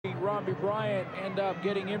Robbie Bryant end up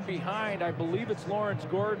getting in behind. I believe it's Lawrence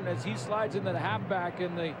Gordon as he slides into the halfback,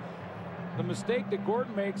 and the mistake that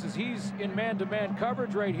Gordon makes is he's in man-to-man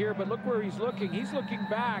coverage right here, but look where he's looking. He's looking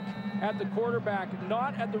back at the quarterback,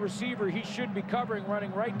 not at the receiver he should be covering,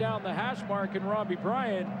 running right down the hash mark in Robbie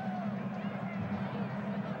Bryant.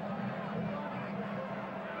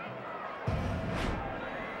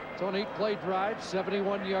 It's on 8-play drive,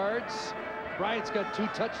 71 yards. Bryant's got 2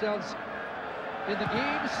 touchdowns in the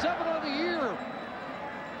game, 7 on the year.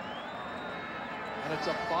 And it's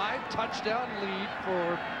a 5-touchdown lead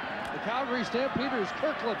for the Calgary Stampeders.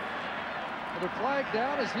 Kirkland with a flag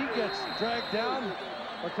down as he gets dragged down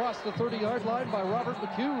across the 30-yard line by Robert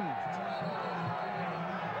McCune.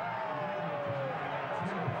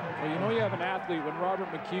 Well, you know you have an athlete when Robert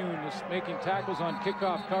McCune is making tackles on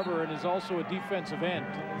kickoff cover and is also a defensive end.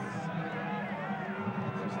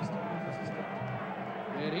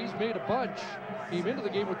 And he's made a bunch. Came into the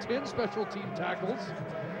game with 10 special team tackles,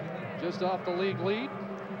 just off the league lead.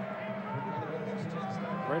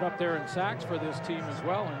 Right up there in sacks for this team as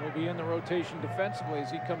well, and will be in the rotation defensively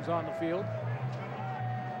as he comes on the field.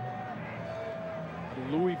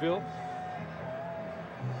 Louisville.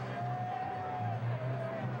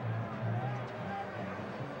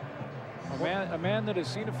 A man that has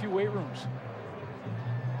seen a few weight rooms.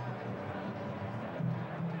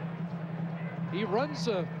 He runs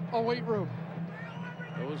a weight room.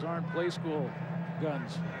 Those aren't play school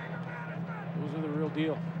guns. Those are the real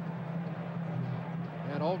deal.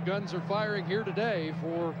 And all guns are firing here today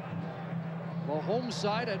for the home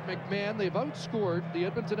side at McMahon. They've outscored the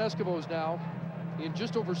Edmonton Eskimos now in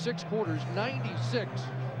just over 6 quarters,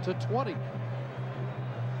 96-20.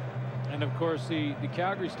 And of course, the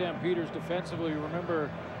Calgary Stampeders defensively,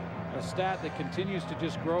 remember a stat that continues to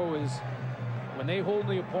just grow is when they hold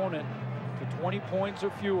the opponent to 20 points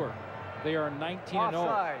or fewer, they are 19-0.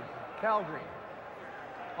 Offside, Calgary.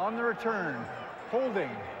 On the return,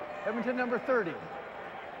 holding, Edmonton number 30.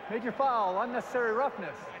 Major foul, unnecessary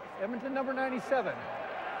roughness, Edmonton number 97.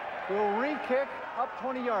 Will re-kick up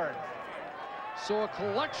 20 yards. So a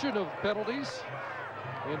collection of penalties,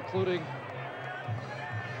 including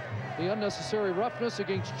the unnecessary roughness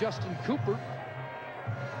against Justin Cooper.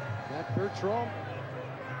 Matt Bertrand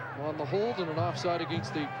on the hold and an offside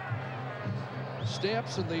against the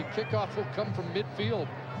Stamps, and the kickoff will come from midfield.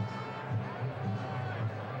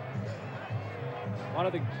 One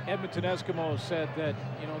of the Edmonton Eskimos said that,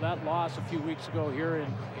 you know, that loss a few weeks ago here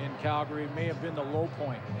in Calgary may have been the low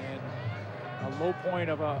point, and a low point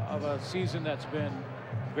of a season that's been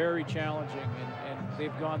very challenging, and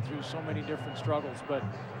they've gone through so many different struggles, but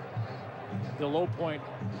the low point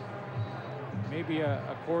maybe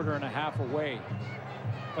a quarter and a half away,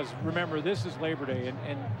 because remember, this is Labor Day,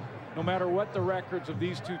 and no matter what the records of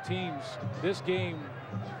these two teams, this game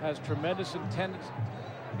has tremendous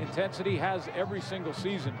intensity, has every single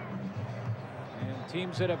season. And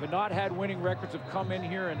teams that have not had winning records have come in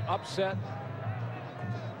here and upset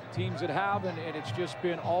teams that have, and it's just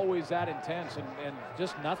been always that intense, and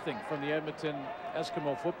just nothing from the Edmonton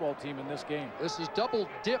Eskimo football team in this game. This is double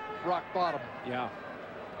dip rock bottom. Yeah.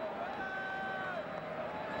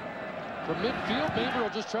 From midfield, Bader will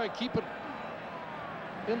just try and keep it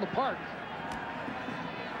in the park.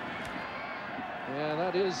 And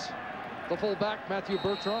that is the fullback, Matthew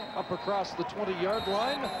Bertrand, up across the 20-yard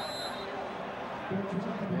line.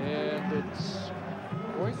 And it's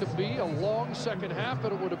going to be a long second half,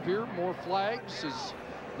 and it would appear. More flags as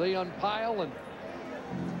they unpile, and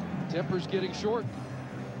temper's getting short.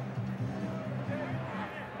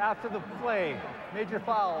 After the play, major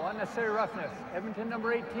foul, unnecessary roughness, Edmonton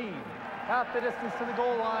number 18. Half the distance to the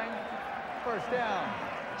goal line, first down.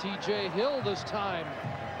 TJ Hill this time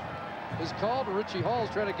is called. Richie Hall is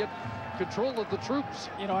trying to get control of the troops.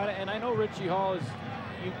 You know, and I know Richie Hall is,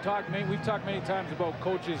 we've talked many times about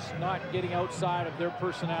coaches not getting outside of their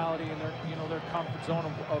personality and their, you know, their comfort zone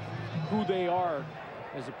of who they are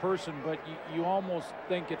as a person, but you almost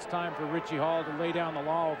think it's time for Richie Hall to lay down the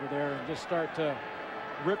law over there and just start to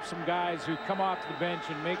rip some guys who come off the bench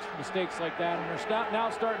and make mistakes like that, and they're now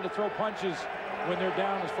starting to throw punches when they're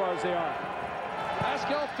down as far as they are.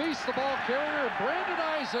 Pascal Feast, the ball carrier, and Brandon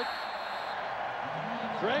Isaac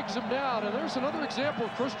drags him down. And there's another example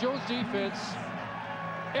of Chris Jones' defense.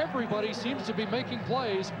 Everybody seems to be making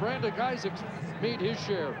plays. Brandon Isaac made his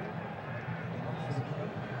share.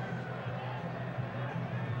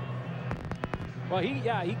 Well,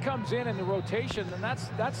 he comes in the rotation, and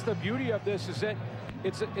that's the beauty of this, is that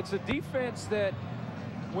it's a defense that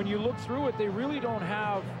when you look through it, they really don't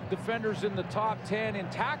have defenders in the top 10 in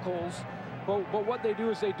tackles, but what they do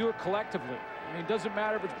is they do it collectively. I mean, it doesn't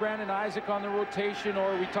matter if it's Brandon Isaac on the rotation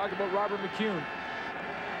or we talked about Robert McCune.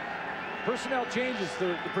 Personnel changes,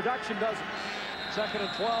 the production doesn't. 2nd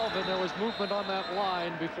and 12, and there was movement on that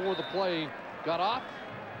line before the play got off.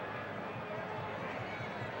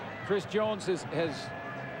 Chris Jones has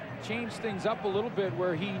changed things up a little bit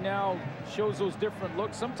where he now shows those different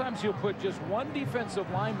looks. Sometimes he'll put just one defensive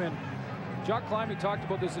lineman. Jock Climby talked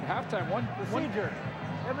about this at halftime. Procedure,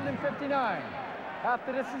 Edmonton 59. Half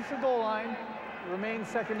the distance to goal line, remains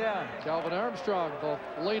 2nd down. Calvin Armstrong, the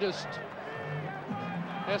latest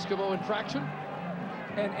Eskimo infraction.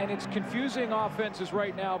 And it's confusing offenses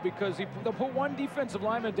right now because they'll put one defensive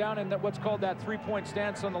lineman down in what's called that 3-point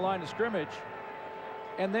stance on the line of scrimmage.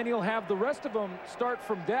 And then he'll have the rest of them start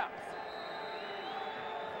from depth.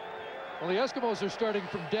 Well, the Eskimos are starting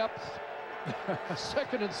from depth.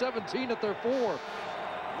 2nd and 17 at their 4.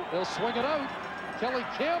 They'll swing it out. Kelly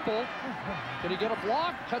Campbell, can he get a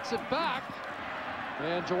block? Cuts it back.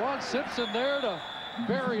 And Jawan Simpson there to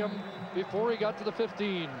bury him before he got to the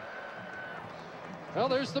 15. Well,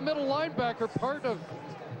 there's the middle linebacker, part of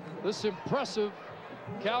this impressive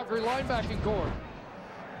Calgary linebacking corps.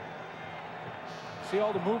 See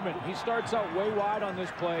all the movement. He starts out way wide on this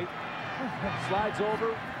play. Slides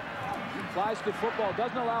over. Flies to football.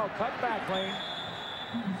 Doesn't allow a cutback lane.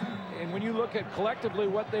 And when you look at collectively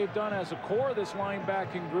what they've done as a core of this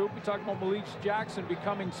linebacking group, we talked about Malik Jackson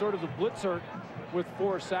becoming sort of the blitzer with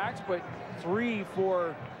 4 sacks, but 3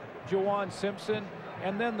 for Jawan Simpson.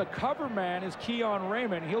 And then the cover man is Keon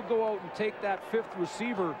Raymond. He'll go out and take that 5th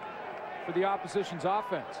receiver for the opposition's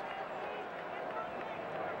offense.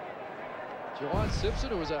 Jawan Simpson,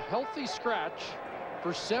 who was a healthy scratch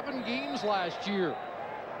for 7 games last year,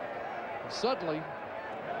 suddenly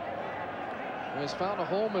has found a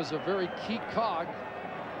home as a very key cog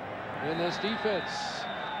in this defense.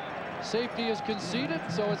 Safety is conceded,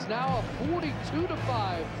 so it's now a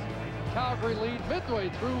 42-5 Calgary lead midway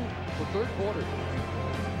through the 3rd quarter.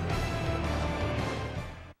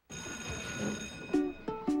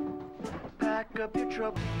 Pack up your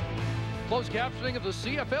trouble. Closed captioning of the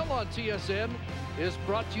CFL on TSN is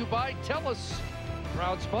brought to you by TELUS,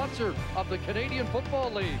 proud sponsor of the Canadian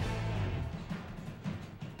Football League.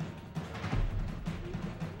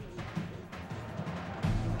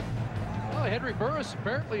 Well, Henry Burris,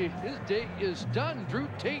 apparently his day is done. Drew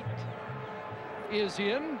Tate is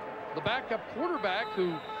in, the backup quarterback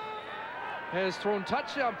who has thrown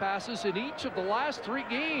touchdown passes in each of the last 3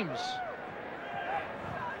 games.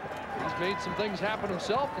 He's made some things happen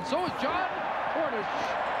himself, and so is John Cornish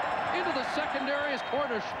into the secondary as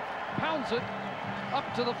Cornish pounds it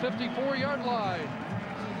up to the 54-yard line.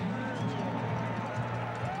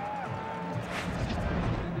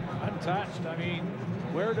 Untouched. I mean,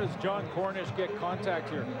 where does John Cornish get contact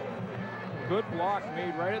here? Good block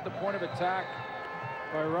made right at the point of attack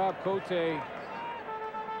by Rob Cote.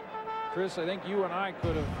 Chris, I think you and I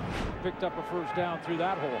could have picked up a 1st down through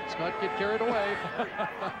that hole. Let's not get carried away.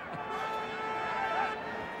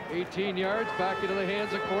 18 yards back into the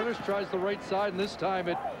hands of Cornish. Tries the right side, and this time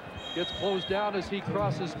it gets closed down as he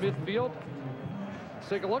crosses midfield. Let's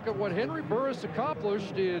take a look at what Henry Burris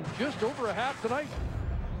accomplished in just over a half tonight.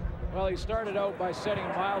 Well, he started out by setting a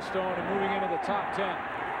milestone and moving into the top 10.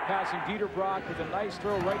 Passing Dieter Brock with a nice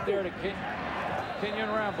throw right there to Kenyon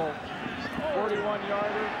Rambo.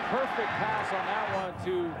 41-yarder. Perfect pass on that one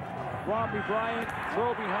to Romby Bryant.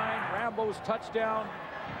 Throw behind. Rambo's touchdown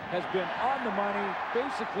has been on the money,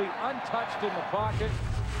 basically untouched in the pocket.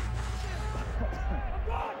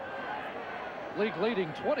 League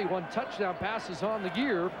leading 21 touchdown passes on the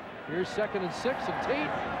year. Here's 2nd and 6, and Tate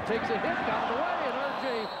takes a hit down the way, and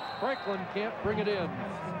R.J. Franklin can't bring it in.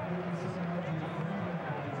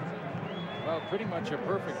 Well, pretty much a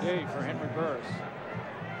perfect day for Henry Burris.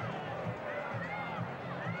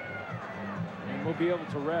 And we'll be able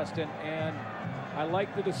to rest, and I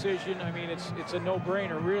like the decision. I mean, it's a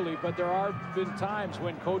no-brainer, really, but there have been times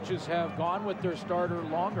when coaches have gone with their starter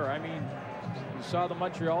longer. I mean, you saw the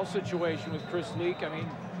Montreal situation with Chris Leak. I mean,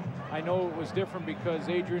 I know it was different because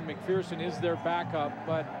Adrian McPherson is their backup,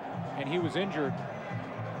 and he was injured.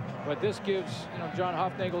 But this gives, John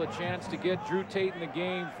Hufnagel a chance to get Drew Tate in the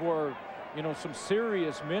game for, some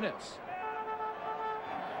serious minutes.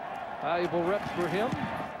 Valuable reps for him.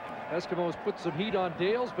 Eskimos put some heat on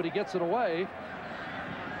Dales, but he gets it away.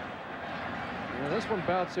 And this one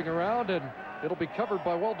bouncing around, and it'll be covered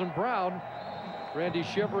by Weldon Brown. Randy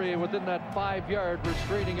Chevrier within that 5-yard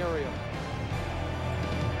restraining area.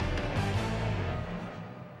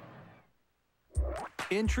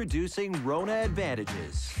 Introducing Rona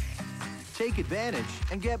Advantages. Take advantage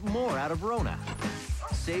and get more out of Rona.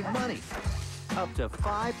 Save money. up to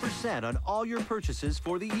 5% on all your purchases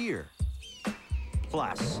for the year.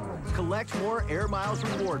 Plus, collect more Air Miles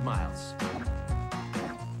reward miles.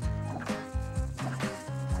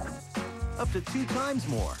 Up to 2 times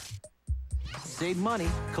more. Save money,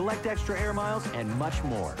 collect extra Air Miles, and much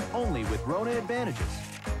more. Only with Rona Advantages.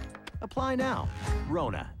 Apply now.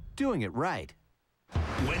 Rona, doing it right.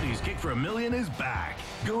 Wendy's Kick for $1 million is back.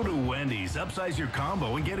 Go to Wendy's, upsize your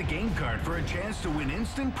combo, and get a game card for a chance to win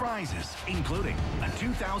instant prizes, including a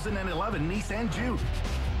 2011 Nissan Juke,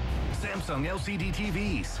 Samsung LCD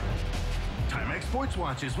TVs, Timex sports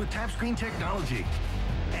watches with tap screen technology,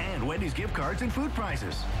 and Wendy's gift cards and food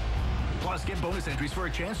prizes. Plus, get bonus entries for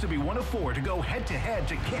a chance to be one of 4 to go head-to-head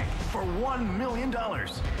to Kick for $1 million.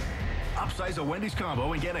 Upsize a Wendy's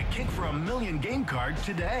combo and get a Kick for $1 million game card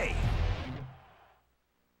today.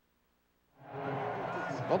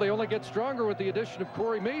 Well, they only get stronger with the addition of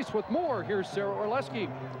Corey Mace. With more, here's Sarah Orlesky.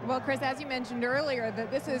 Well, Chris, as you mentioned earlier, that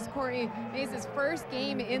this is Corey Mace's first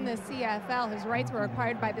game in the CFL. His rights were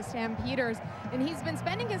acquired by the Stampeders, and he's been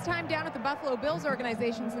spending his time down at the Buffalo Bills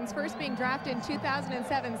organization since first being drafted in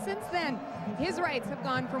 2007. Since then, his rights have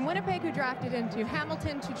gone from Winnipeg, who drafted him, to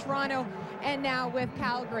Hamilton, to Toronto, and now with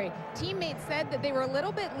Calgary. Teammates said that they were a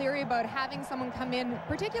little bit leery about having someone come in,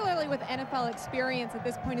 particularly with NFL experience at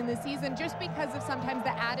this point in the season, just because of sometimes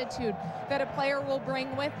the attitude that a player will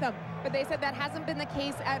bring with them. But they said that hasn't been the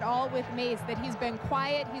case at all with Mace, that he's been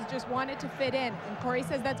quiet, he's just wanted to fit in. And Corey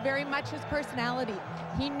says that's very much his personality.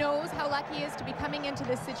 He knows how lucky he is to be coming into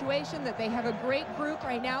this situation, that they have a great group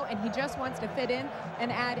right now, and he just wants to fit in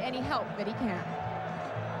and add any help that he can.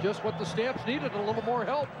 Just what the Stamps needed, a little more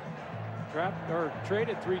help.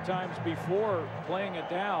 Traded 3 times before playing it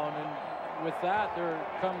down, and with that there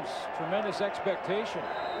comes tremendous expectation.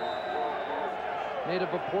 Native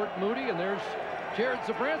of Port Moody, and there's Jared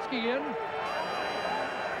Zabransky in.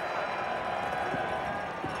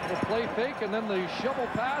 The play fake, and then the shovel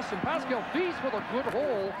pass, and Pascal Feast with a good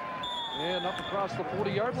hole, and up across the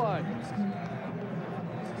 40-yard line.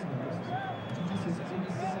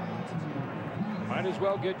 Might as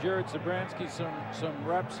well get Jared Zabransky some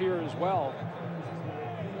reps here as well.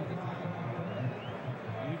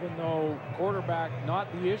 Even though quarterback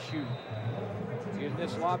not the issue in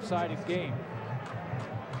this lopsided game.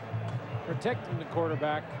 Protecting the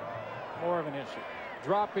quarterback, more of an issue.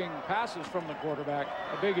 Dropping passes from the quarterback,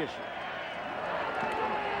 a big issue.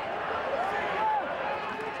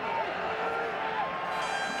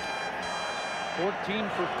 $14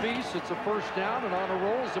 for Feast. It's a first down, and on a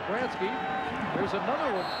roll, Zabransky. There's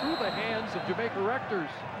another one through the hands of Jamaica Rectors.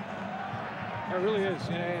 It really is.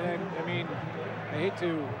 And I mean, I hate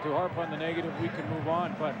to harp on the negative. We can move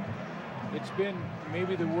on, but it's been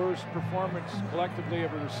maybe the worst performance collectively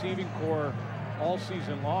of a receiving core all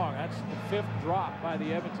season long. That's the 5th drop by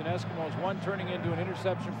the Edmonton Eskimos, one turning into an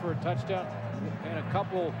interception for a touchdown, and a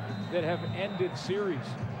couple that have ended series.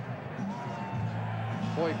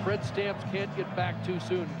 Boy, Fred Stamps can't get back too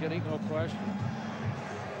soon, can he? No question.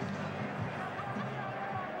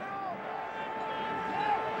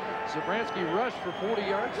 Zabransky rushed for 40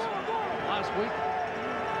 yards last week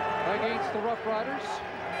against the Rough Riders.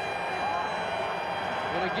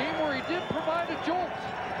 In a game where he did provide a jolt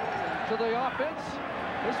to the offense.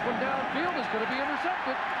 This one downfield is going to be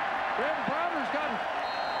intercepted. Brandon Browner's got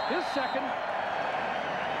his second.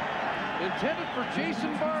 Intended for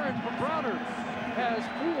Jason Barnes, but Browner has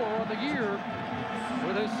 4 on the year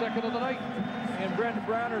with his second of the night. And Brandon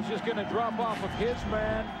Browner's just going to drop off of his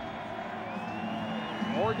man.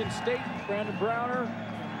 Oregon State, Brandon Browner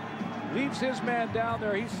leaves his man down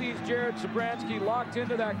there. He sees Jared Zabransky locked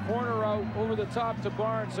into that corner out over the top to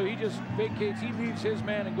Barnes, so he just vacates. He leaves his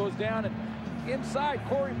man and goes down. And inside,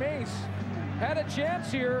 Corey Mace had a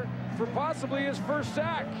chance here for possibly his first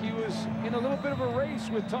sack. He was in a little bit of a race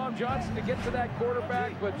with Tom Johnson to get to that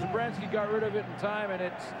quarterback, but Zabransky got rid of it in time, and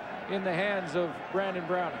it's in the hands of Brandon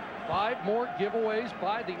Browner. 5 more giveaways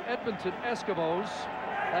by the Edmonton Eskimos.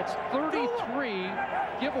 That's 33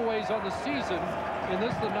 giveaways on the season in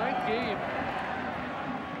this, the 9th game.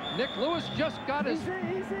 Nick Lewis just got his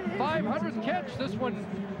 500th catch. This one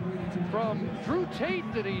from Drew Tate,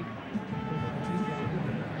 and he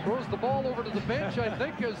throws the ball over to the bench, I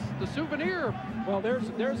think, as the souvenir. Well,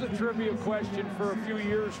 there's a trivia question for a few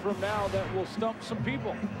years from now that will stump some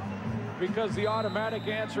people, because the automatic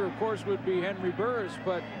answer, of course, would be Henry Burris,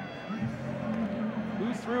 but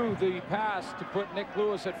who threw the pass to put Nick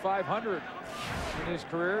Lewis at 500 in his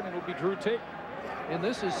career? And it will be Drew Tate. And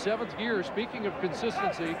this is 7th year. Speaking of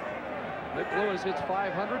consistency, Nick Lewis hits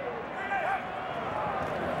 500.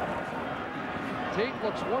 Tate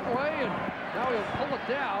looks one way, and Now he'll pull it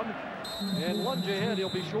down and lunge ahead. He'll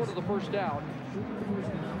be short of the first down.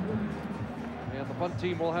 And the punt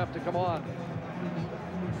team will have to come on.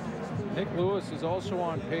 Nick Lewis is also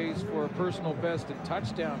on pace for a personal best in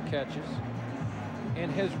touchdown catches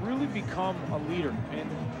and has really become a leader, and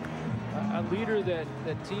a leader that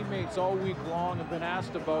teammates all week long have been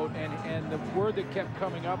asked about, and the word that kept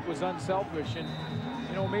coming up was unselfish. And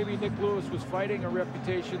you know, maybe Nick Lewis was fighting a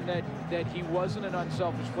reputation that he wasn't an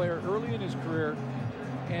unselfish player early in his career,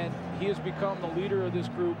 and he has become the leader of this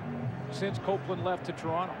group since Copeland left to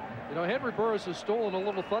Toronto. You know, Henry Burris has stolen a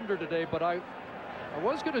little thunder today, but I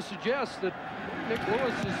was going to suggest that Nick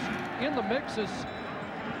Lewis is in the mix as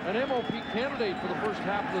an MOP candidate for the first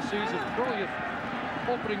half of the season. Brilliant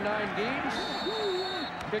opening 9 games.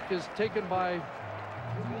 Kick is taken by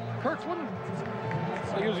Kirkland.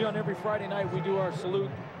 So usually on every Friday night we do our salute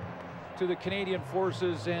to the Canadian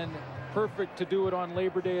Forces, and perfect to do it on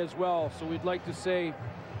Labor Day as well. So we'd like to say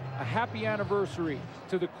a happy anniversary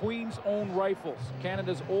to the Queen's Own Rifles.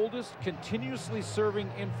 Canada's oldest continuously serving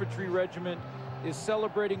infantry regiment is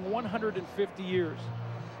celebrating 150 years.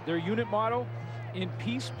 Their unit motto, in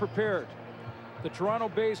peace prepared. The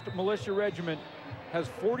Toronto-based militia regiment has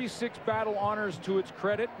 46 battle honors to its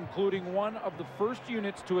credit, including one of the first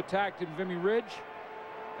units to attack in Vimy Ridge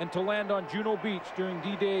and to land on Juno Beach during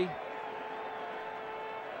D-Day,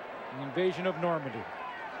 the invasion of Normandy.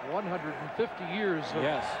 150 years of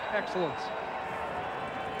excellence.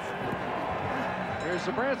 Here's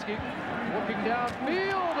Zabransky looking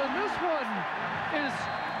downfield, and this one is,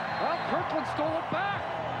 well, Kirkland stole it back.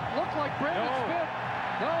 Looked like Brandon Smith.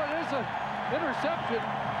 No, it is an interception.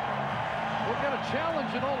 We'll get a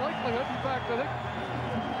challenge in all likelihood. In fact, I think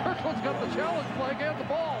Kirkland's got the challenge flag and the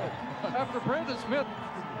ball after Brandon Smith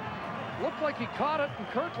looked like he caught it, and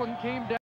Kirkland came down.